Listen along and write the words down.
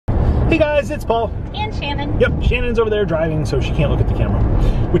Hey guys, it's Paul. And Shannon. Yep, Shannon's over there driving, so she can't look at the camera,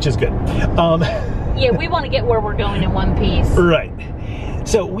 which is good. Yeah, we want to get where we're going in one piece. Right.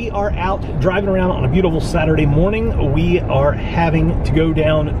 So we are out driving around on a beautiful Saturday morning. We are having to go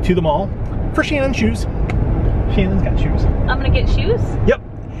down to the mall for Shannon's shoes. Shannon's got shoes. I'm going to get shoes? Yep.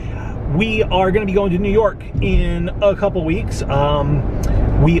 We are going to be going to New York in a couple weeks.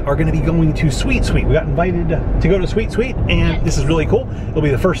 We are going to be going to Sweet Sweet. We got invited to go to Sweet Sweet, and yes, this is really cool. It'll be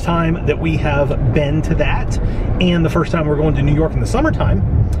the first time that we have been to that, and the first time we're going to New York in the summertime.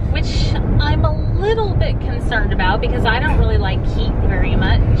 Which I'm a little bit concerned about because I don't really like heat very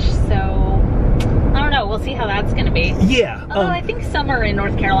much, so I don't know. We'll see how that's going to be. Yeah. Although I think summer in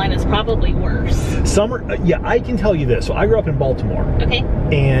North Carolina is probably worse. Summer, yeah, I can tell you this. So I grew up in Baltimore. Okay.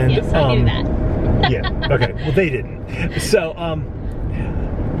 And yes, I knew that. Yeah. Okay. Well, they didn't.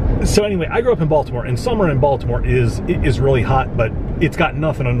 So anyway, I grew up in Baltimore, and summer in Baltimore is really hot, but it's got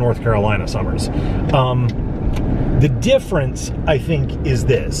nothing on North Carolina summers. The difference, I think, is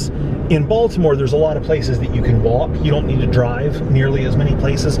this. In Baltimore, there's a lot of places that you can walk. You don't need to drive nearly as many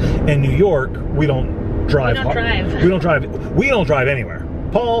places. In New York, we don't drive. We don't drive anywhere.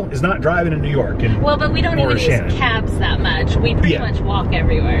 Paul is not driving in New York. Well, but we don't even use cabs that much. We pretty much walk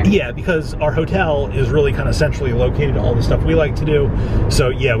everywhere. Yeah, because our hotel is really kind of centrally located to all the stuff we like to do. So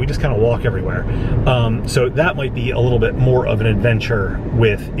yeah, we just kind of walk everywhere. So that might be a little bit more of an adventure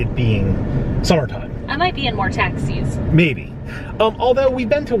with it being summertime. I might be in more taxis. Maybe. Although we've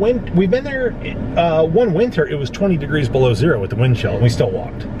been there one winter, it was 20 degrees below zero with the wind chill, and we still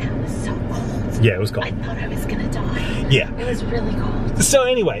walked. That was so cold. Yeah, it was cold. I thought I was gonna die. Yeah. It was really cold. So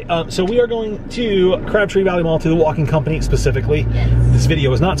anyway, so we are going to Crabtree Valley Mall, to the Walking Company specifically. Yes. This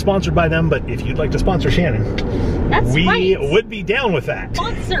video is not sponsored by them, but if you'd like to sponsor Shannon, we would be down with that.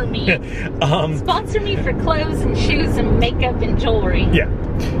 Sponsor me. Sponsor me for clothes and shoes and makeup and jewelry. Yeah.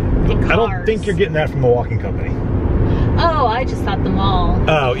 I don't think you're getting that from the Walking Company. Oh, I just thought the mall.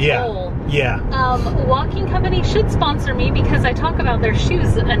 Oh, yeah. Yeah. Walking Company should sponsor me because I talk about their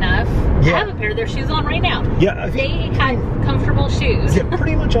shoes enough. Yeah. I have a pair of their shoes on right now. Yeah. They have comfortable shoes. Yeah,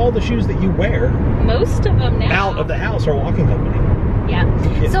 pretty much all the shoes that you wear. Most of them now. Out of the house are Walking Company.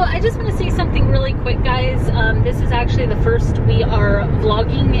 Yeah. So I just want to say something really quick, guys. This is actually the first we are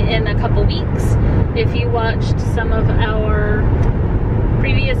vlogging in a couple weeks. If you watched some of our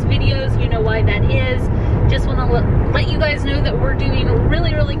previous videos, you know why that is. Just want to let you guys know that we're doing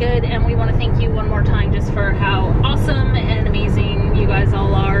really, really good, and we want to thank you one more time just for how awesome and amazing you guys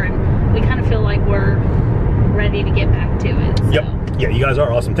all are, and we kind of feel like we're ready to get back to it. So. Yep. Yeah, you guys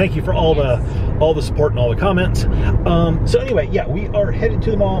are awesome. Thank you for all the support and all the comments. So anyway, yeah, we are headed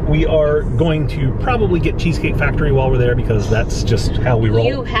to the mall. We are going to probably get Cheesecake Factory while we're there because that's just how we roll.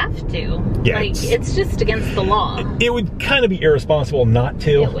 You have to. Yeah, like, it's just against the law. It would kind of be irresponsible not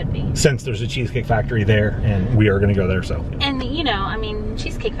to. It would be. Since there's a Cheesecake Factory there, and we are going to go there, so. And, you know, I mean,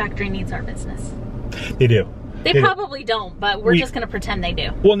 Cheesecake Factory needs our business. They do. They probably don't, but we're just going to pretend they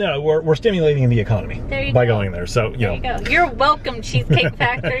do. Well, no, we're stimulating the economy by going there. So, there you go. You're welcome, Cheesecake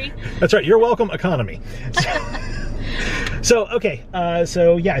Factory. That's right. You're welcome, economy. So okay.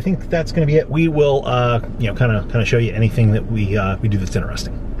 So yeah, I think that's going to be it. We will, you know, kind of show you anything that we do that's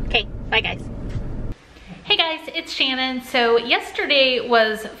interesting. Okay. Bye, guys. Hey guys, it's Shannon. So yesterday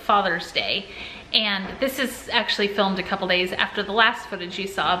was Father's Day. And this is actually filmed a couple days after the last footage you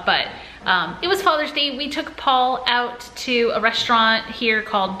saw, but it was Father's Day. We took Paul out to a restaurant here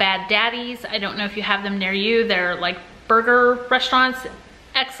called Bad Daddy's. I don't know if you have them near you. They're like burger restaurants,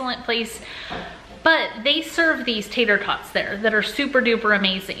 excellent place. But they serve these tater tots there that are super duper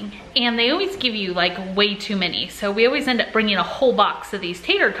amazing. And they always give you like way too many. So we always end up bringing a whole box of these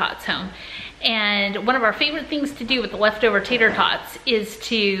tater tots home. And one of our favorite things to do with the leftover tater tots is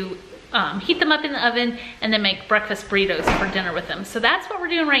to heat them up in the oven and then make breakfast burritos for dinner with them. So that's what we're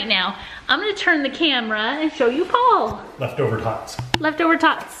doing right now. I'm gonna turn the camera and show you Paul. Leftover tots. Leftover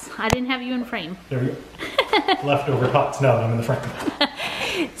tots. I didn't have you in frame. There we go. Leftover tots. No, I'm in the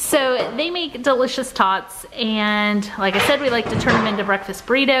frame. So they make delicious tots, and like I said, we like to turn them into breakfast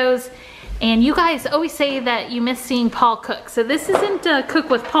burritos. And you guys always say that you miss seeing Paul cook. So this isn't a cook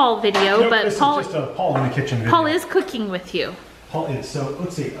with Paul video, nope, but this Paul is just a Paul in the kitchen video. Paul is cooking with you. Paul is. So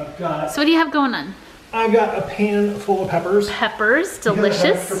let's see. I've got. So what do you have going on? I've got a pan full of peppers. Peppers,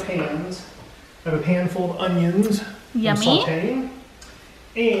 delicious. For pans. I have a pan full of onions. Yummy. Sauteing.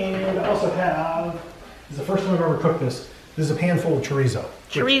 And I also have. This is the first time I've ever cooked this. This is a pan full of chorizo.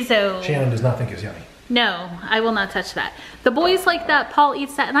 Chorizo. Shannon does not think is yummy. No, I will not touch that. The boys like that. Paul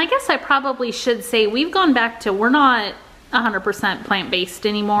eats that. And I guess I probably should say we've gone back to, we're not 100% plant-based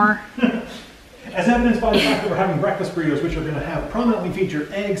anymore. As evidenced by the fact that we're having breakfast burritos, which are going to have prominently feature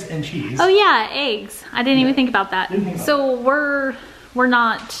eggs and cheese. Oh yeah, eggs. I didn't even think about that. So that. we're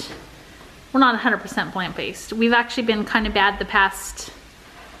not 100% plant-based. We've actually been kind of bad the past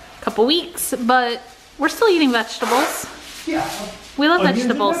couple weeks, but we're still eating vegetables. Yeah. We love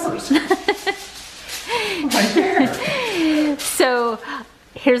vegetables. Right there. So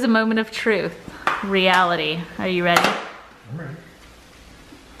here's a moment of truth. Reality. Are you ready? I'm ready.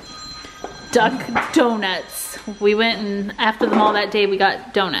 Duck donuts. We went and after the mall that day we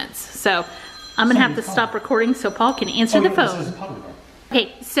got donuts. So I'm gonna have to stop recording so Paul can answer the phone. This is Pottery Barn.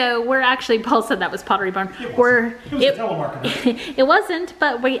 Okay, so we're actually, Paul said that was Pottery Barn. It was a telemarketer. It wasn't,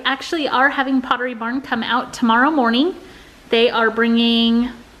 but we actually are having Pottery Barn come out tomorrow morning. They are bringing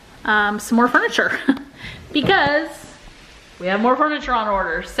some more furniture because we have more furniture on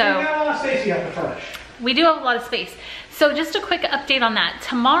order. So we got a lot of space you have to furnish. We do have a lot of space. So just a quick update on that.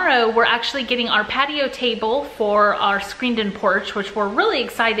 Tomorrow we're actually getting our patio table for our screened-in porch, which we're really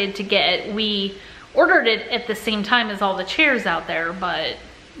excited to get. We ordered it at the same time as all the chairs out there, but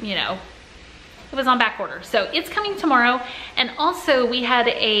you know, it was on back order. So it's coming tomorrow. And also we had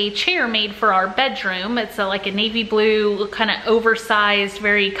a chair made for our bedroom. It's like a navy blue, kind of oversized,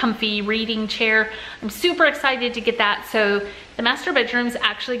 very comfy reading chair. I'm super excited to get that. So the master bedroom's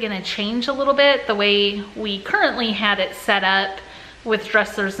actually gonna change a little bit. The way we currently had it set up with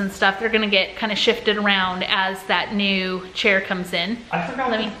dressers and stuff, they're gonna get kind of shifted around as that new chair comes in.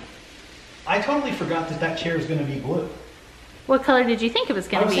 I totally forgot that that chair is going to be blue. What color did you think it was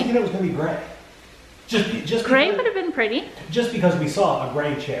going to be? I was thinking it was going to be gray. Just gray because, would have been pretty. Just because we saw a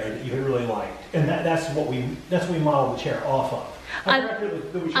gray chair that you had really liked, and that's what we modeled the chair off of.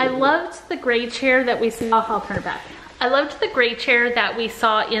 I loved the gray chair that we saw. I'll turn it back. I loved the gray chair that we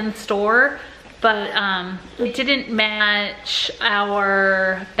saw in store, but it didn't match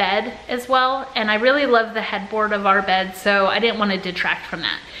our bed as well. And I really love the headboard of our bed, so I didn't want to detract from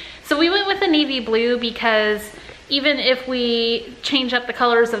that. So we went with a navy blue because even if we change up the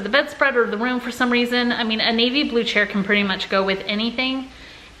colors of the bedspread or the room for some reason, I mean, a navy blue chair can pretty much go with anything.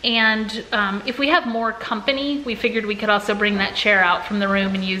 And if we have more company, we figured we could also bring that chair out from the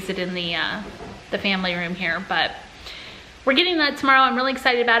room and use it in the family room here. But we're getting that tomorrow. I'm really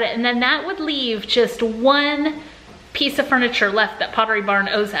excited about it. And then that would leave just one piece of furniture left that Pottery Barn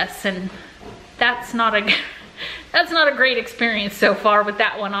owes us. And that's not a great experience so far with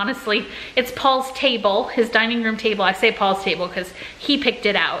that one, honestly. It's Paul's table, his dining room table. I say Paul's table because he picked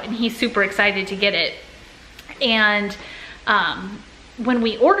it out and he's super excited to get it. And when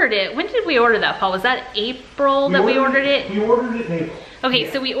we ordered it, when did we order that, Paul? Was that April that we ordered it? We ordered it in April. Okay,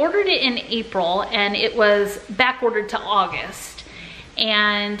 yeah. So we ordered it in April and it was back ordered to August.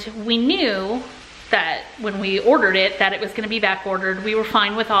 And we knew that when we ordered it, that it was gonna be back ordered. We were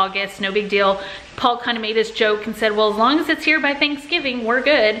fine with August, no big deal. Paul kind of made his joke and said, well, as long as it's here by Thanksgiving, we're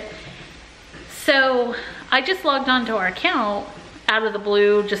good. So I just logged onto our account out of the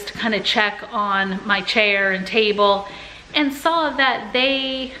blue just to kind of check on my chair and table and saw that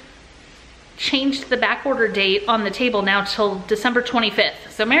they changed the back order date on the table now till December 25th.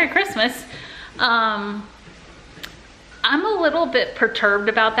 So Merry Christmas. I'm a little bit perturbed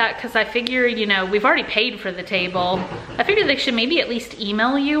about that because I figure, you know, we've already paid for the table. I figure they should maybe at least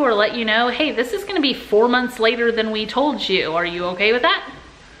email you or let you know, hey, this is gonna be 4 months later than we told you. Are you okay with that?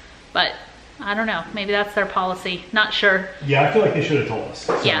 But I don't know, maybe that's their policy, not sure. Yeah, I feel like they should have told us.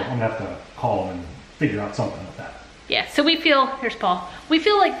 So yeah. I'm gonna have to call them and figure out something with that. Yeah, so we feel, here's Paul. We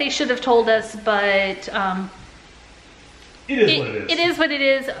feel like they should have told us, but it is what it is. It is what it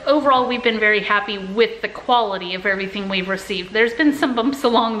is. Overall, we've been very happy with the quality of everything we've received. There's been some bumps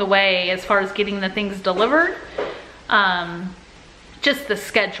along the way as far as getting the things delivered. Just the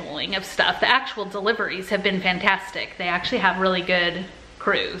scheduling of stuff. The actual deliveries have been fantastic. They actually have really good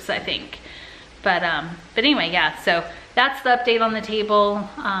crews, I think. But anyway, yeah, so that's the update on the table.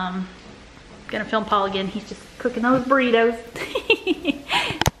 Gonna film Paul again. He's just cooking those burritos.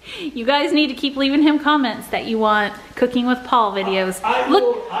 You guys need to keep leaving him comments that you want Cooking with Paul videos. I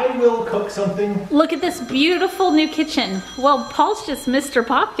will cook something. Look at this beautiful new kitchen. Well, Paul's just Mr.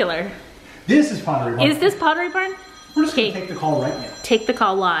 Popular. This is Pottery Barn. Is this Pottery Barn? We're just gonna take the call right now. Take the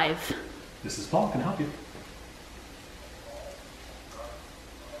call live. This is Paul, can I help you?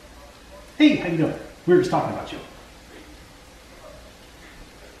 Hey, how you doing? We were just talking about you.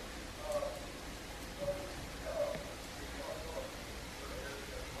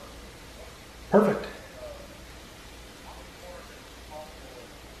 Perfect.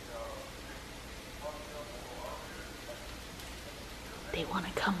 They want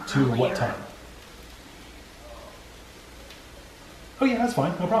to come to earlier. What time? Oh yeah, that's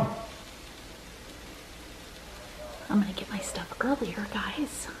fine, no problem. earlier,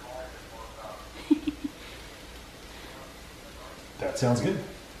 guys. That sounds good.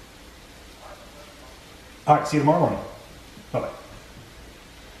 All right, see you tomorrow morning. Bye-bye.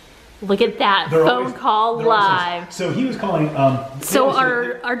 Look at that phone call live. So he was calling. So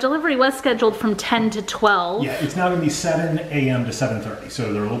our delivery was scheduled from 10 to 12. Yeah, it's now going to be 7 a.m. to 7:30.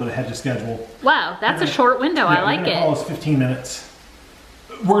 So they're a little bit ahead of schedule. Wow, that's a short window. I like it. Call us 15 minutes.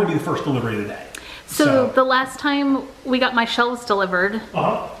 We're going to be the first delivery of the day. So the last time we got my shelves delivered,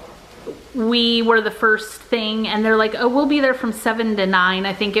 we were the first thing, and they're like, oh, we'll be there from 7 to 9,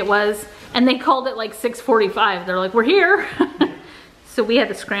 I think it was. And they called it like 6:45. They're like, we're here. So we had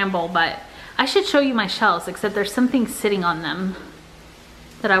to scramble, but I should show you my shelves, except there's something sitting on them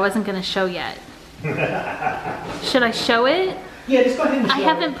that I wasn't gonna show yet. Should I show it? Yeah, just go ahead and show it. I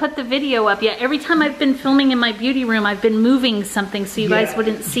haven't put the video up yet. Every time I've been filming in my beauty room, I've been moving something so you guys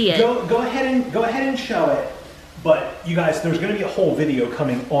wouldn't see it. Go ahead and show it. But you guys, there's gonna be a whole video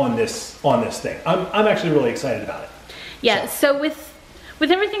coming on this thing. I'm actually really excited about it. Yeah, so with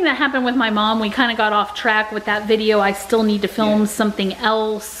everything that happened with my mom, we kind of got off track with that video. I still need to film something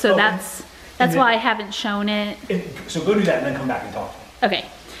else, so that's why I haven't shown it. So go do that and then come back and talk to me. Okay,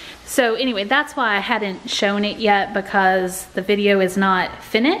 so anyway, that's why I hadn't shown it yet, because the video is not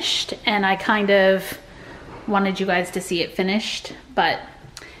finished, and I kind of wanted you guys to see it finished. But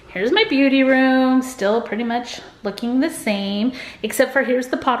here's my beauty room, still pretty much looking the same, except for here's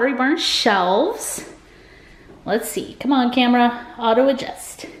the Pottery Barn shelves. Let's see, come on camera, auto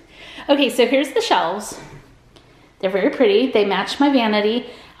adjust. Okay, so here's the shelves. They're very pretty, they match my vanity.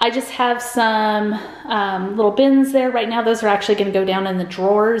 I just have some little bins there right now. Those are actually gonna go down in the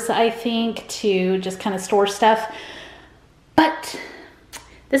drawers, I think, to just kind of store stuff. But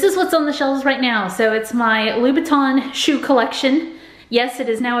this is what's on the shelves right now. So it's my Louboutin shoe collection. Yes, it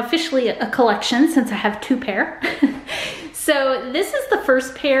is now officially a collection since I have 2 pair. So this is the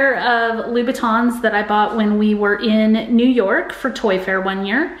first pair of Louboutins that I bought when we were in New York for Toy Fair one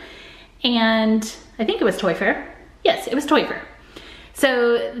year. And I think it was Toy Fair. Yes, it was Toy Fair.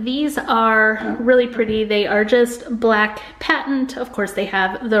 So these are really pretty. They are just black patent. Of course, they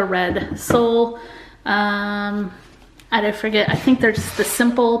have the red sole. I don't forget, I think they're just the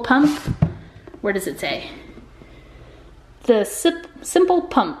simple pump. Where does it say? The simple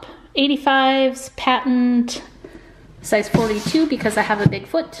pump. 85s, patent. Size 42 because I have a big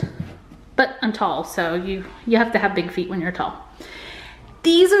foot, but I'm tall, so you have to have big feet when you're tall.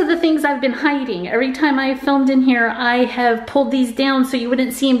 These are the things I've been hiding. Every time I filmed in here, I have pulled these down so you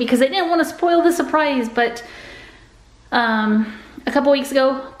wouldn't see them because I didn't want to spoil the surprise, but a couple weeks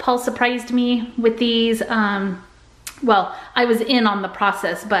ago, Paul surprised me with these. Well, I was in on the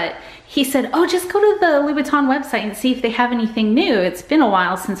process, but he said, oh, just go to the Louboutin website and see if they have anything new. It's been a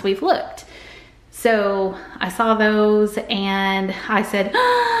while since we've looked. So I saw those and I said,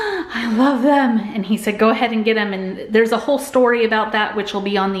 oh, I love them. And he said, go ahead and get them. And there's a whole story about that, which will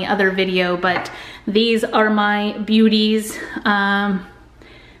be on the other video, but these are my beauties.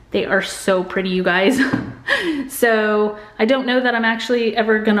 They are so pretty, you guys. So I don't know that I'm actually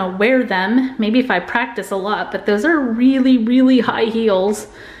ever gonna wear them. Maybe if I practice a lot, but those are really, really high heels.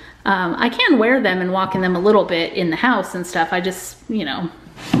 I can wear them and walk in them a little bit in the house and stuff. I just, you know,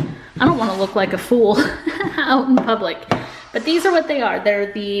 I don't want to look like a fool out in public. But these are what they are.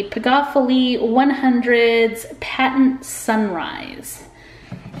 They're the Pagafili 100s Patent Sunrise.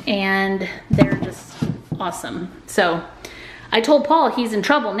 And they're just awesome. So I told Paul he's in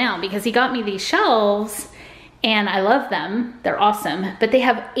trouble now because he got me these shelves and I love them. They're awesome. But they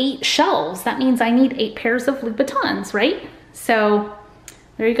have 8 shelves. That means I need 8 pairs of Louboutins, right? So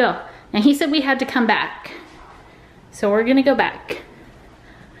there you go. Now he said we had to come back. So we're going to go back.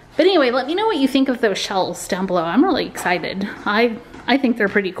 But anyway, let me know what you think of those shelves down below. I'm really excited. I think they're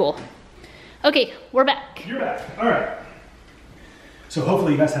pretty cool. Okay, we're back. You're back. All right. So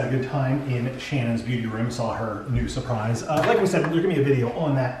hopefully you guys had a good time in Shannon's beauty room, saw her new surprise. Like we said, there's gonna be a video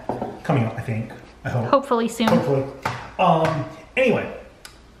on that coming up, I think. I hope. Hopefully soon. Hopefully. Anyway,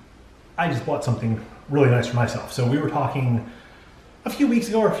 I just bought something really nice for myself. So we were talking a few weeks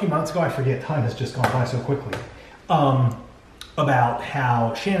ago or a few months ago, I forget, time has just gone by so quickly. About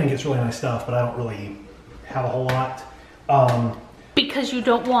how Shannon gets really nice stuff, but I don't really have a whole lot. Because you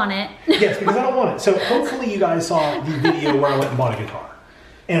don't want it. Yes, because I don't want it. So hopefully you guys saw the video where I went and bought a guitar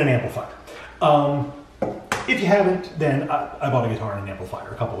and an amplifier. If you haven't, then I bought a guitar and an amplifier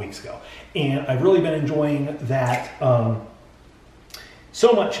a couple weeks ago. And I've really been enjoying that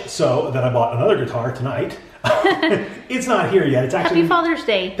so much so that I bought another guitar tonight. It's not here yet. It's actually Happy Father's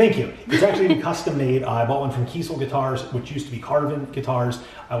Day. Thank you. It's actually custom made. I bought one from Kiesel Guitars, which used to be Carvin Guitars.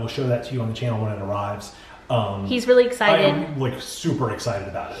 I will show that to you on the channel when it arrives. He's really excited. I'm like super excited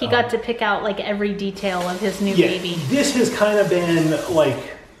about it. He got to pick out like every detail of his new baby. This has kind of been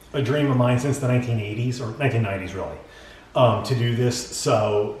like a dream of mine since the 1980s or 1990s really, to do this.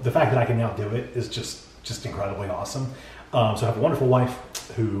 So the fact that I can now do it is just incredibly awesome. So I have a wonderful wife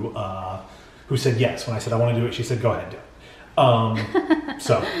who said yes. When I said I want to do it, she said, go ahead and do it.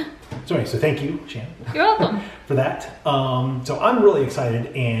 So anyway, so thank you, Shannon. You're welcome. For that. So I'm really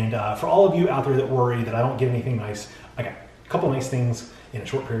excited, and for all of you out there that worry that I don't get anything nice, I got a couple nice things in a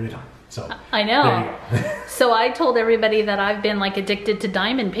short period of time. So I know. There you go. So I told everybody that I've been like addicted to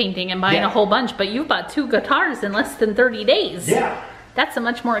diamond painting and buying a whole bunch, but you've bought 2 guitars in less than 30 days. Yeah. That's a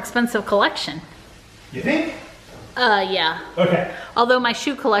much more expensive collection. You think? Yeah. Okay. Although my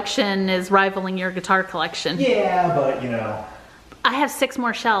shoe collection is rivaling your guitar collection. Yeah, but you know. I have 6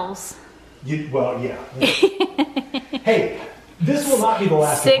 more shelves. Well, yeah. Hey, this will not be the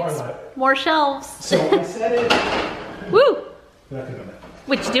last 6 more shelves. So I said it. Woo!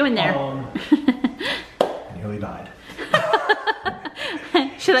 What you doing there? I nearly died.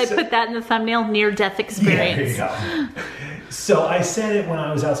 Should I put that in the thumbnail? Near-death experience. Yeah, there you go. So I said it when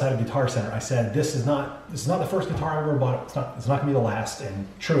I was outside of Guitar Center. I said, this is not the first guitar I ever bought. It's not gonna be the last. And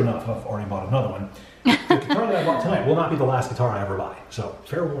true enough, I've already bought another one. The guitar that I bought tonight will not be the last guitar I ever buy. So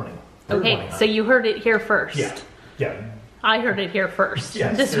fair warning. Okay, so you heard it here first. Yeah. I heard it here first.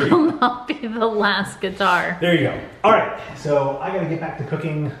 Yes, this will not be the last guitar. There you go. All right, so I gotta get back to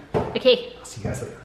cooking. Okay. I'll see you guys later.